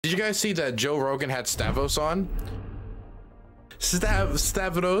Did you guys see that Joe Rogan had Stavros on?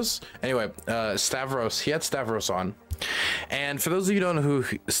 Stavros. Anyway, Stavros. He had Stavros on. And for those of you who don't know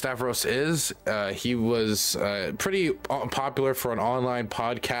who Stavros is, he was pretty popular for an online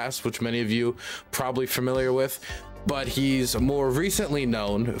podcast, which many of you probably familiar with. But he's more recently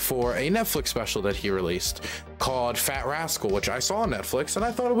known for a Netflix special that he released called Fat Rascal, which I saw on Netflix, and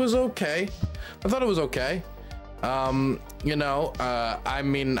I thought it was okay. You know, I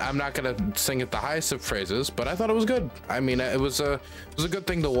mean, I'm not gonna sing it the highest of praises, but I thought it was good. I mean, it was a good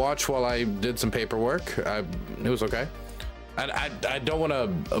thing to watch while I did some paperwork. It was okay. I don't want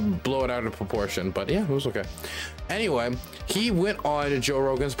to blow it out of proportion, but yeah, it was okay. Anyway, he went on Joe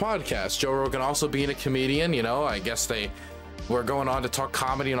Rogan's podcast. Joe Rogan also being a comedian, you know, I guess they were going on to talk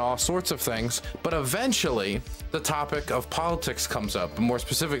comedy and all sorts of things, but eventually the topic of politics comes up, more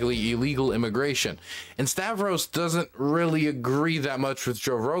specifically illegal immigration. And Stavros doesn't really agree that much with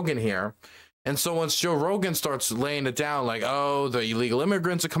Joe Rogan here. And so once Joe Rogan starts laying it down like, oh, the illegal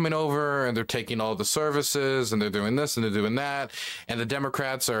immigrants are coming over and they're taking all the services and they're doing this and they're doing that, and the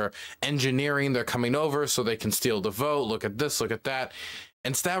Democrats are engineering their coming over so they can steal the vote, look at this, look at that,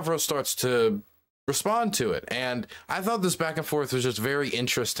 and Stavros starts to respond to it. And I thought this back and forth was just very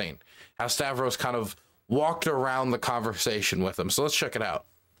interesting, how Stavros kind of walked around the conversation with him. So let's check it out.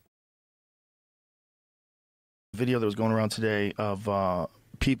 Video that was going around today of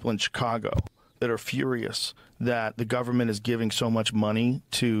people in Chicago that are furious that the government is giving so much money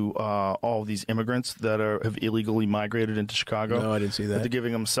to all of these immigrants that have illegally migrated into Chicago. No, I didn't see that. They're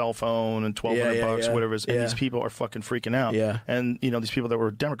giving them a cell phone and $1,200 whatever it is. And these people are fucking freaking out. Yeah. And, you know, these people that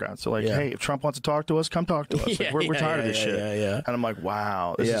were Democrats, they're like, hey, if Trump wants to talk to us, come talk to us. Like, we're tired of this shit. And I'm like,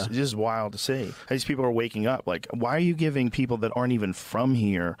 wow, this is wild to see. These people are waking up. Like, why are you giving people that aren't even from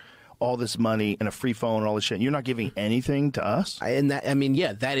here all this money and a free phone and all this shit? You're not giving anything to us? And that, I mean,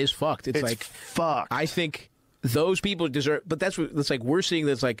 yeah, that is fucked. It's like, fucked. I think those people deserve, but that's what it's like. We're seeing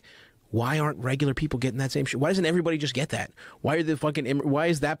that's like, why aren't regular people getting that same shit? Why doesn't everybody just get that? Why are the fucking, why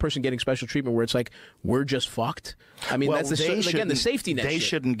is that person getting special treatment where it's like, we're just fucked? I mean, that's the, again, the safety net. They shit.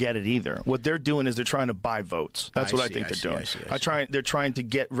 Shouldn't get it either. What they're doing is they're trying to buy votes. That's what I think they're doing. They're trying to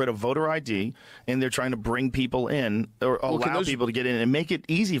get rid of voter ID, and they're trying to bring people in, or allow people to get in and make it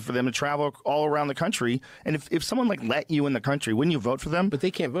easy for them to travel all around the country. And if someone like let you in the country, wouldn't you vote for them? But they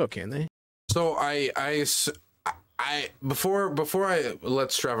can't vote, can they? So before I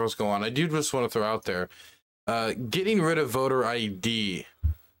let Stavros go on, I do just want to throw out there, getting rid of voter ID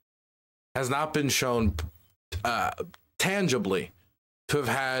has not been shown tangibly to have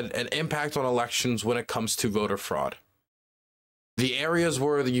had an impact on elections when it comes to voter fraud. The areas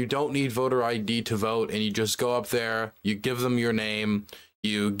where you don't need voter ID to vote and you just go up there, you give them your name,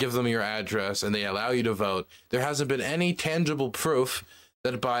 you give them your address, and they allow you to vote, there hasn't been any tangible proof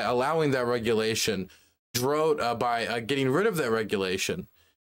that by allowing that regulation, by getting rid of that regulation,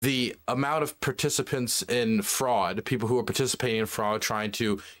 the amount of participants in fraud, people who are participating in fraud, trying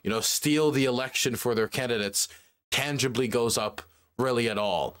to, you know, steal the election for their candidates, tangibly goes up really at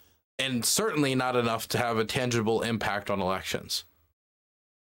all. And certainly not enough to have a tangible impact on elections.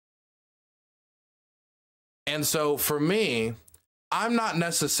 And so for me, I'm not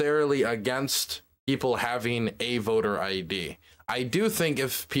necessarily against people having a voter ID. I do think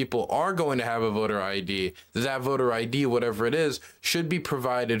if people are going to have a voter ID, that voter ID, whatever it is, should be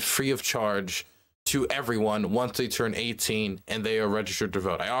provided free of charge to everyone once they turn 18 and they are registered to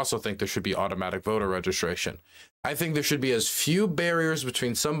vote. I also think there should be automatic voter registration. I think there should be as few barriers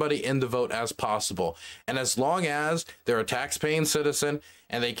between somebody and the vote as possible. And as long as they're a tax-paying citizen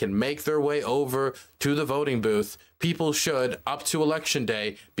and they can make their way over to the voting booth, people should, up to election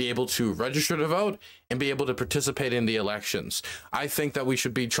day, be able to register to vote and be able to participate in the elections. I think that we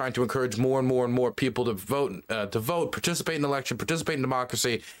should be trying to encourage more and more and more people to vote, participate in election, participate in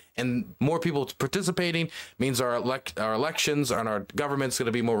democracy, and more people participating means our elections and our government's going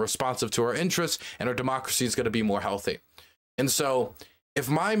to be more responsive to our interests, and our democracy is going to be more healthy. And so if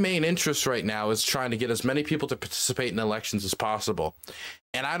my main interest right now is trying to get as many people to participate in elections as possible,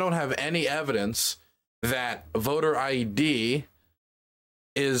 and I don't have any evidence that voter ID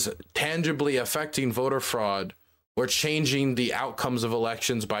is tangibly affecting voter fraud or changing the outcomes of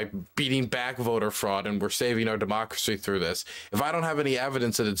elections by beating back voter fraud, and we're saving our democracy through this. If I don't have any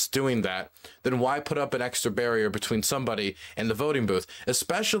evidence that it's doing that, then why put up an extra barrier between somebody and the voting booth?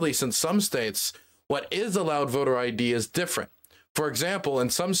 Especially since some states, what is allowed voter ID is different. For example, in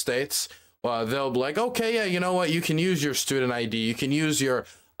some states, they'll be like, okay, yeah, you know what? You can use your student ID. You can use your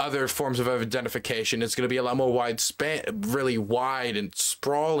other forms of identification. It's going to be a lot more really wide and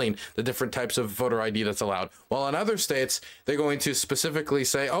sprawling, the different types of voter ID that's allowed. While in other states, they're going to specifically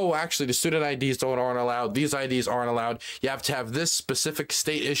say, oh, actually, the student IDs aren't allowed. These IDs aren't allowed. You have to have this specific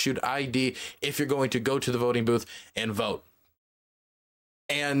state-issued ID if you're going to go to the voting booth and vote.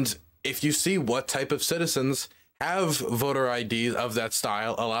 And if you see what type of citizens have voter ID of that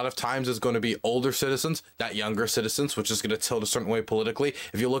style, a lot of times it's going to be older citizens, not younger citizens, which is going to tilt a certain way politically.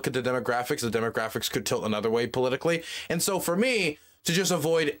 If you look at the demographics could tilt another way politically. And so for me, to just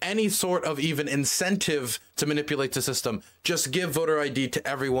avoid any sort of even incentive to manipulate the system, just give voter ID to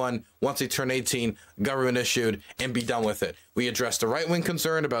everyone once they turn 18, government issued, and be done with it. We address the right-wing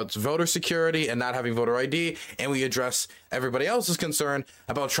concern about voter security and not having voter ID, and we address everybody else's concern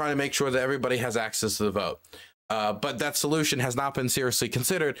about trying to make sure that everybody has access to the vote. But that solution has not been seriously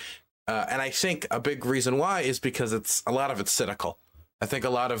considered. And I think a big reason why is because a lot of it's cynical. I think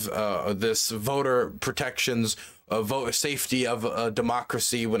a lot of this voter protections, voter safety of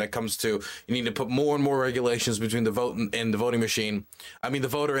democracy when it comes to, you need to put more and more regulations between the vote and the voting machine. I mean, the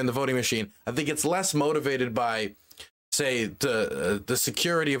voter and the voting machine. I think it's less motivated by, say, the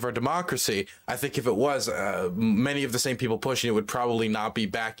security of our democracy. I think if it was, many of the same people pushing it would probably not be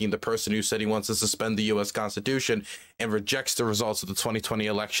backing the person who said he wants to suspend the U.S. Constitution and rejects the results of the 2020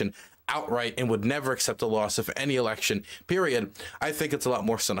 election outright and would never accept a loss of any election, period. I think it's a lot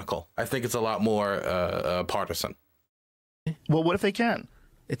more cynical. I think it's a lot more partisan. Well, what if they can?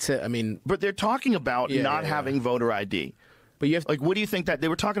 But they're talking about not having voter ID. But you have like, what do you think that they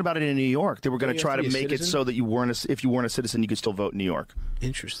were talking about it in New York? They were going to try to make it so that you weren't, if you weren't a citizen, you could still vote in New York.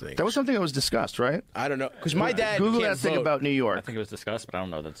 Interesting. That was something that was discussed, right? I don't know, because my dad Google can't that thing vote. about New York. I think it was discussed, but I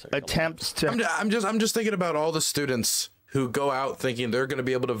don't know that's attempts to. I'm just thinking about all the students who go out thinking they're going to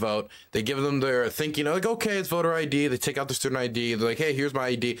be able to vote. They give them their thinking, like, okay, it's voter ID. They take out their student ID. They're like, hey, here's my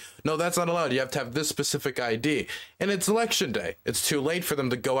ID. No, that's not allowed. You have to have this specific ID. And it's election day. It's too late for them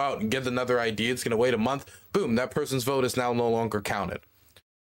to go out and get another ID. It's going to wait a month. Boom, that person's vote is now no longer counted.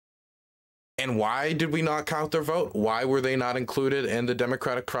 And why did we not count their vote? Why were they not included in the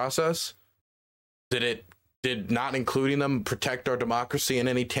democratic process? Did not including them protect our democracy in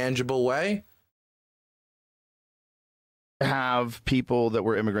any tangible way? Have people that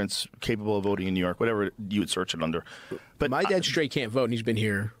were immigrants capable of voting in New York, whatever you would search it under. But my dad straight can't vote, and he's been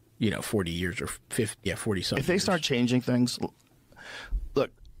here, 40 years or 50, 40 something. If they start changing things, look,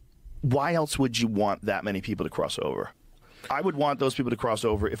 why else would you want that many people to cross over? I would want those people to cross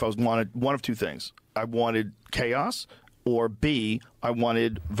over if I wanted one of two things. I wanted chaos, or B, I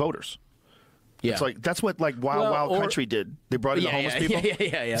wanted voters. Yeah. It's like, that's what Wild Country did. They brought in the homeless people.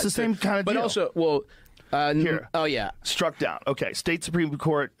 Yeah. It's the same kind of deal. But also, here. Oh, yeah. Struck down. Okay. State Supreme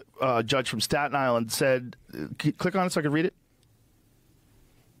Court judge from Staten Island said, click on it so I can read it.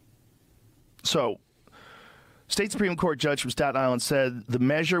 So, State Supreme Court judge from Staten Island said the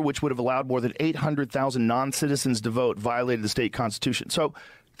measure, which would have allowed more than 800,000 non-citizens to vote, violated the state constitution. So,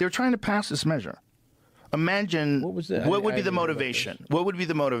 they're trying to pass this measure. Imagine what would be the motivation? What would be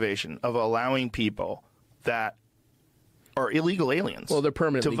the motivation of allowing people that are illegal aliens? Well, they're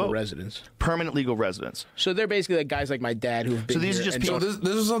permanent legal residents. Permanent legal residents. So they're basically like guys like my dad who've been. So these here are just people. So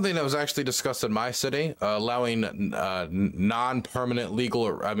this is something that was actually discussed in my city, allowing non-permanent legal.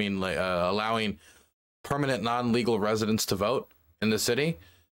 Allowing permanent non-legal residents to vote in the city.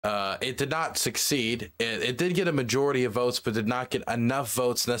 It did not succeed. It did get a majority of votes, but did not get enough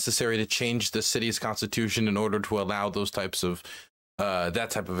votes necessary to change the city's constitution in order to allow those types of that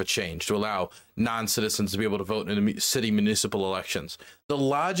type of a change, to allow non-citizens to be able to vote in city municipal elections. The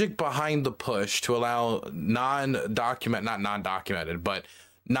logic behind the push to allow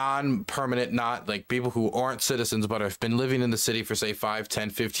non-permanent, not like people who aren't citizens but have been living in the city for, say, 5,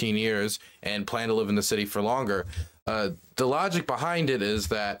 10, 15 years and plan to live in the city for longer. The logic behind it is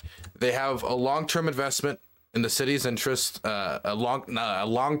that they have a long-term investment in the city's interest, a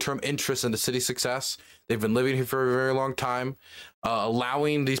long-term interest in the city's success. They've been living here for a very long time.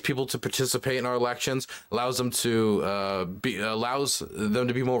 Allowing these people to participate in our elections allows them to be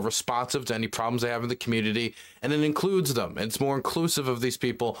more responsive to any problems they have in the community, and it includes them. It's more inclusive of these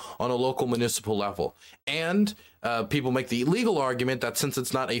people on a local municipal level. And people make the legal argument that since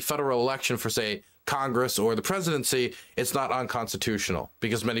it's not a federal election for, say, Congress or the presidency, it's not unconstitutional,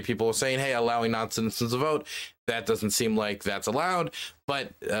 because many people are saying, hey, allowing non-citizens to vote, that doesn't seem like that's allowed.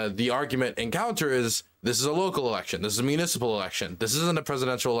 But the argument and counter is, this is a local election. This is a municipal election. This isn't a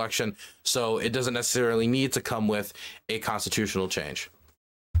presidential election, so it doesn't necessarily need to come with a constitutional change.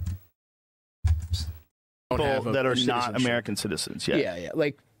 People that are not American citizens. Yeah.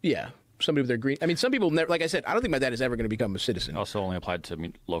 Yeah. somebody with their green. I mean, some people never. Like I said, I don't think my dad is ever going to become a citizen. Also, only applied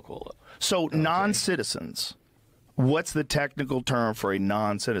to local. So non-citizens. What's the technical term for a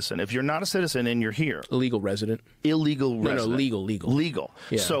non-citizen? If you're not a citizen and you're here, Illegal resident. Illegal resident. No, legal. Legal.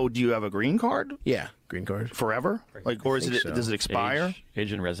 Yeah. So do you have a green card? Yeah, green card. Forever? Like, or is it? So. Does it expire?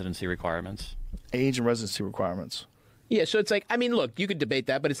 Age and residency requirements. Age and residency requirements. Yeah, so it's like, I mean, look, you could debate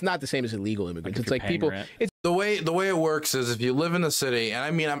that, but it's not the same as illegal immigrants. It's like people. It's the way it works is if you live in the city, and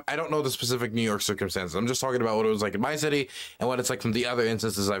I mean, I don't know the specific New York circumstances. I'm just talking about what it was like in my city and what it's like from the other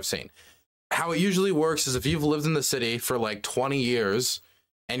instances I've seen. How it usually works is if you've lived in the city for like 20 years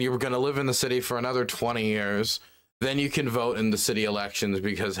and you're going to live in the city for another 20 years, then you can vote in the city elections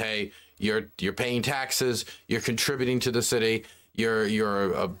because, hey, you're paying taxes, you're contributing to the city, you're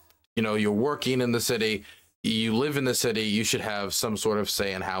working in the city. You live in the city, you should have some sort of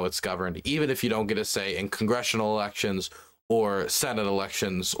say in how it's governed, even if you don't get a say in congressional elections or Senate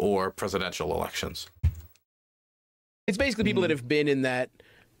elections or presidential elections. It's basically people that have been in that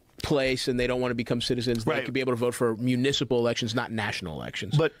place and they don't want to become citizens. They could be able to vote for municipal elections, not national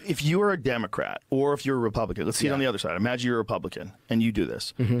elections. But if you are a Democrat or if you're a Republican, let's see it on the other side. Imagine you're a Republican and you do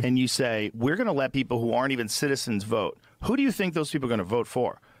this and you say, we're going to let people who aren't even citizens vote. Who do you think those people are going to vote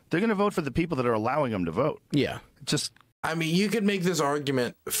for? They're going to vote for the people that are allowing them to vote. Yeah. I mean, you could make this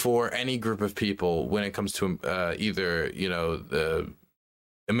argument for any group of people when it comes to either, the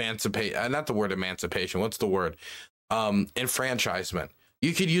not the word emancipation. What's the word? Enfranchisement.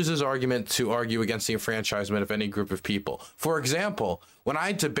 You could use this argument to argue against the enfranchisement of any group of people. For example, when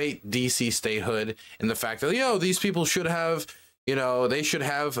I debate DC statehood and the fact that, these people should have, they should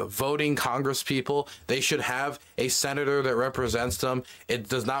have voting Congress people. They should have a senator that represents them. It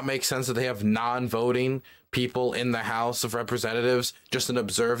does not make sense that they have non-voting people in the House of Representatives, just an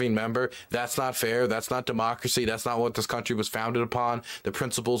observing member. That's not fair. That's not democracy. That's not what this country was founded upon. The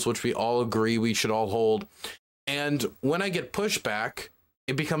principles which we all agree we should all hold. And when I get pushback,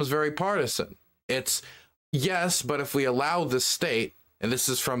 it becomes very partisan. It's yes, but if we allow the state, and this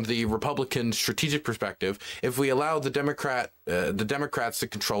is from the Republican strategic perspective, if we allow the Democrats to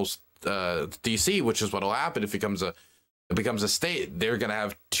control DC, which is what will happen if it becomes a state, they're going to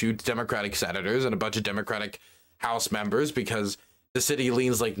have 2 Democratic senators and a bunch of Democratic House members because the city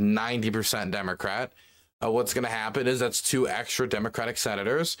leans like 90% Democrat. What's going to happen is that's 2 extra Democratic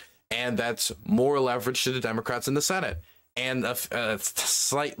senators, and that's more leverage to the Democrats in the Senate. And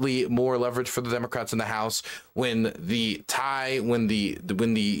slightly more leverage for the Democrats in the House when the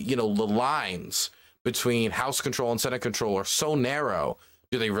lines between House control and Senate control are so narrow.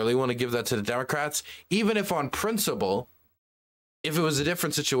 Do they really want to give that to the Democrats? Even if on principle, if it was a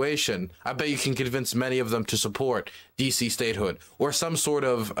different situation, I bet you can convince many of them to support DC statehood or some sort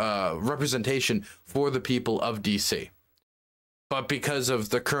of representation for the people of DC. But because of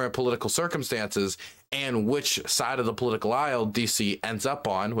the current political circumstances and which side of the political aisle DC ends up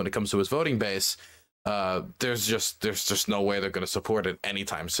on when it comes to its voting base, there's just no way they're going to support it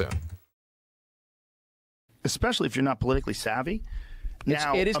anytime soon. Especially if you're not politically savvy.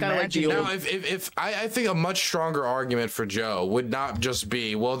 Now, it is kind of like the old... if I think a much stronger argument for Joe would not just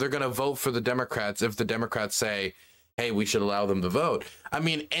be, well, they're going to vote for the Democrats if the Democrats say, hey, we should allow them to vote. I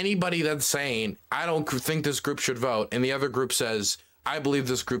mean, anybody that's saying, I don't think this group should vote, and the other group says, I believe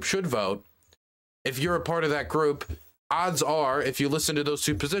this group should vote, if you're a part of that group, odds are, if you listen to those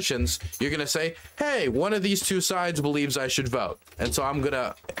 2 positions, you're going to say, hey, one of these 2 sides believes I should vote. And so I'm going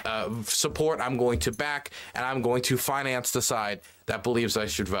to support, I'm going to back, and I'm going to finance the side that believes I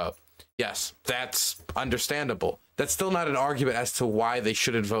should vote. Yes, that's understandable. That's still not an argument as to why they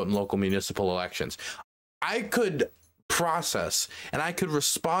shouldn't vote in local municipal elections. I could process and I could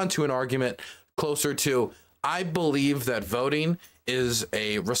respond to an argument closer to, I believe that voting is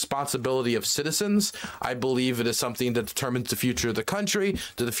a responsibility of citizens. I believe it is something that determines the future of the country,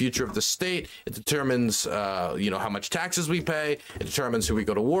 to the future of the state. It determines, how much taxes we pay. It determines who we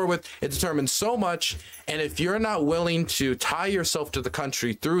go to war with. It determines so much. And if you're not willing to tie yourself to the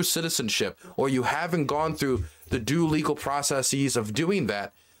country through citizenship, or you haven't gone through the due legal processes of doing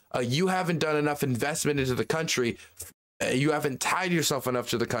that, you haven't done enough investment into the country. You haven't tied yourself enough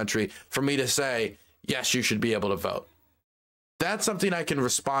to the country for me to say, yes, you should be able to vote. That's something I can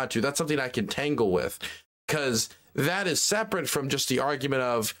respond to. That's something I can tangle with, because that is separate from just the argument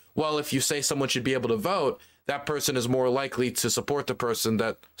of, well, if you say someone should be able to vote, that person is more likely to support the person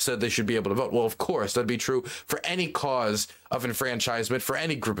that said they should be able to vote. Well, of course, that'd be true for any cause of enfranchisement for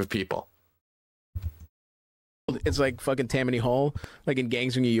any group of people. it's like fucking Tammany Hall, like in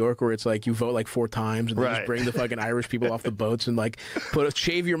Gangs of New York, where it's like you vote like 4 times and they just bring the fucking Irish people off the boats and like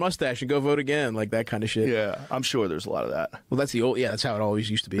shave your mustache and go vote again, like that kind of shit. Yeah, I'm sure there's a lot of that. Well, that's the old. Yeah, that's how it always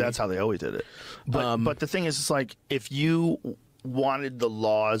used to be. That's how they always did it. But the thing is, it's like if you wanted the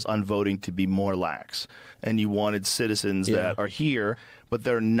laws on voting to be more lax, and you wanted citizens that are here, but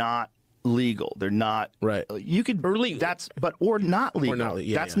they're not legal. They're not right. You could or legal. Or not legal.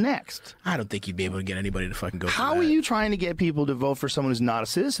 That's next. I don't think you'd be able to get anybody to fucking go. How are you trying to get people to vote for someone who's not a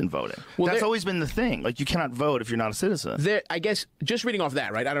citizen voting? Well, that's always been the thing. Like you cannot vote if you're not a citizen. I guess just reading off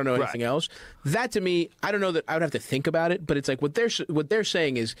that, right? I don't know anything else. That to me, I don't know that I would have to think about it, but it's like what they're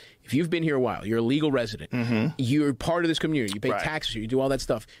saying is if you've been here a while, you're a legal resident, you're part of this community, you pay taxes, you do all that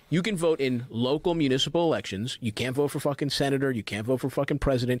stuff. You can vote in local municipal elections. You can't vote for fucking senator. You can't vote for fucking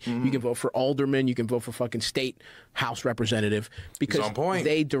president. You can vote for alderman. You can vote for fucking state house representative because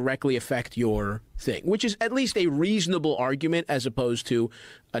they directly affect your thing, which is at least a reasonable argument as opposed to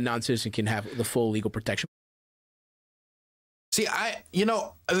a non-citizen can have the full legal protection. See,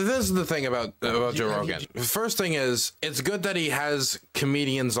 this is the thing about Joe Rogan. First thing is, it's good that he has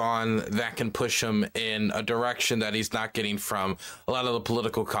comedians on that can push him in a direction that he's not getting from a lot of the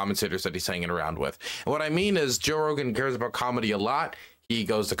political commentators that he's hanging around with. And what I mean is, Joe Rogan cares about comedy a lot. He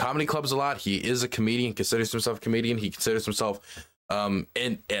goes to comedy clubs a lot. He is a comedian, considers himself a comedian. He considers himself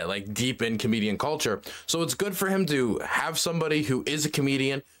like deep in comedian culture. So it's good for him to have somebody who is a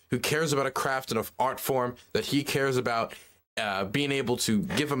comedian, who cares about a craft and an art form that he cares about, being able to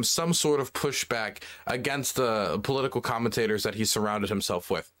give him some sort of pushback against the political commentators that he surrounded himself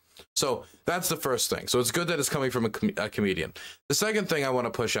with. So that's the first thing. So it's good that it's coming from a comedian. The second thing I want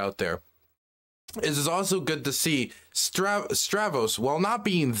to push out there is it's also good to see Stavros, while not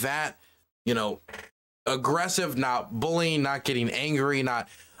being that, aggressive, not bullying, not getting angry, I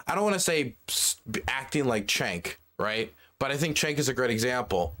don't want to say acting like Cenk, right? But I think Cenk is a great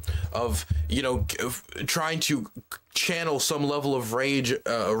example of, trying to channel some level of rage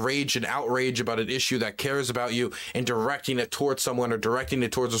and outrage about an issue that cares about you and directing it towards someone or directing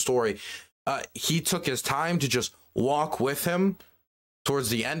it towards a story. He took his time to just walk with him towards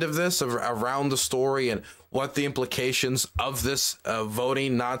the end of this, around the story and what the implications of this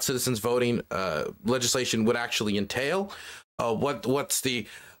voting, non-citizens voting legislation would actually entail. What's the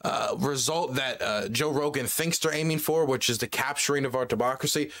result that Joe Rogan thinks they're aiming for, which is the capturing of our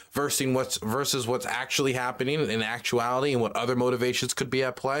democracy versus what's actually happening in actuality and what other motivations could be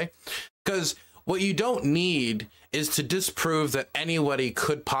at play. Because what you don't need is to disprove that anybody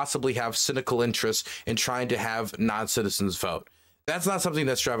could possibly have cynical interests in trying to have non-citizens vote. That's not something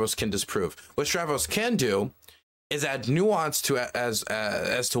that Stavros can disprove. What Stavros can do is add nuance to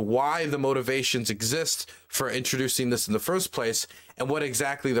as to why the motivations exist for introducing this in the first place and what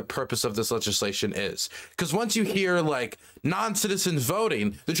exactly the purpose of this legislation is. Because once you hear like non-citizens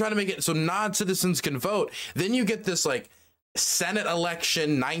voting, they're trying to make it so non-citizens can vote. Then you get this like Senate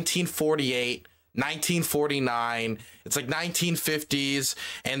election 1948, 1949, it's like 1950s,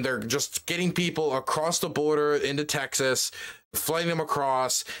 and they're just getting people across the border into Texas, flying them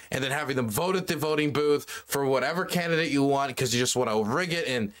across, and then having them vote at the voting booth for whatever candidate you want because you just want to rig it,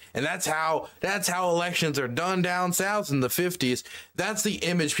 and that's how elections are done down south in the 50s. That's the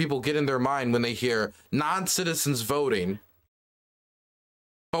image people get in their mind when they hear non-citizens voting.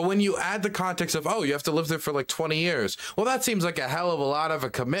 But when you add the context of, oh, you have to live there for like 20 years, well, that seems like a hell of a lot of a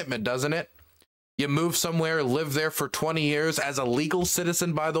commitment, doesn't it? You move somewhere, live there for 20 years as a legal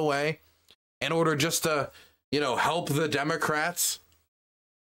citizen, by the way, in order just to, help the Democrats.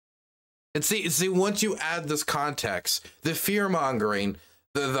 And see, once you add this context, the fear-mongering,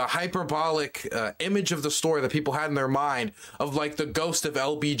 the hyperbolic image of the story that people had in their mind of like the ghost of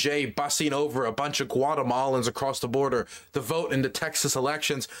LBJ bussing over a bunch of Guatemalans across the border to vote in the Texas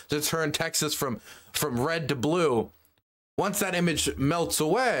elections to turn Texas from red to blue. Once that image melts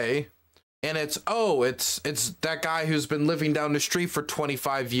away, and it's that guy who's been living down the street for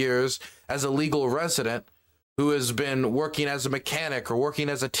 25 years as a legal resident, who has been working as a mechanic or working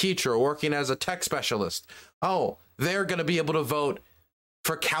as a teacher or working as a tech specialist. Oh, they're going to be able to vote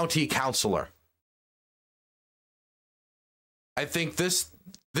for county councilor. I think this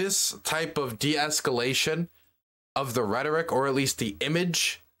type of de-escalation of the rhetoric, or at least the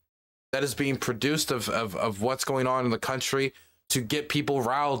image that is being produced of what's going on in the country to get people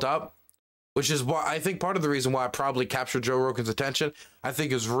riled up, which is why I think part of the reason why I probably captured Joe Rogan's attention, I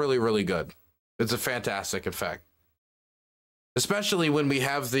think is really, really good. It's a fantastic effect. Especially when we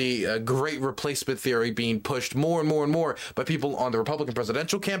have the great replacement theory being pushed more and more and more by people on the Republican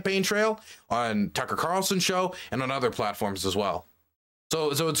presidential campaign trail, on Tucker Carlson's show, and on other platforms as well. So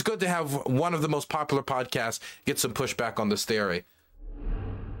it's good to have one of the most popular podcasts get some pushback on this theory.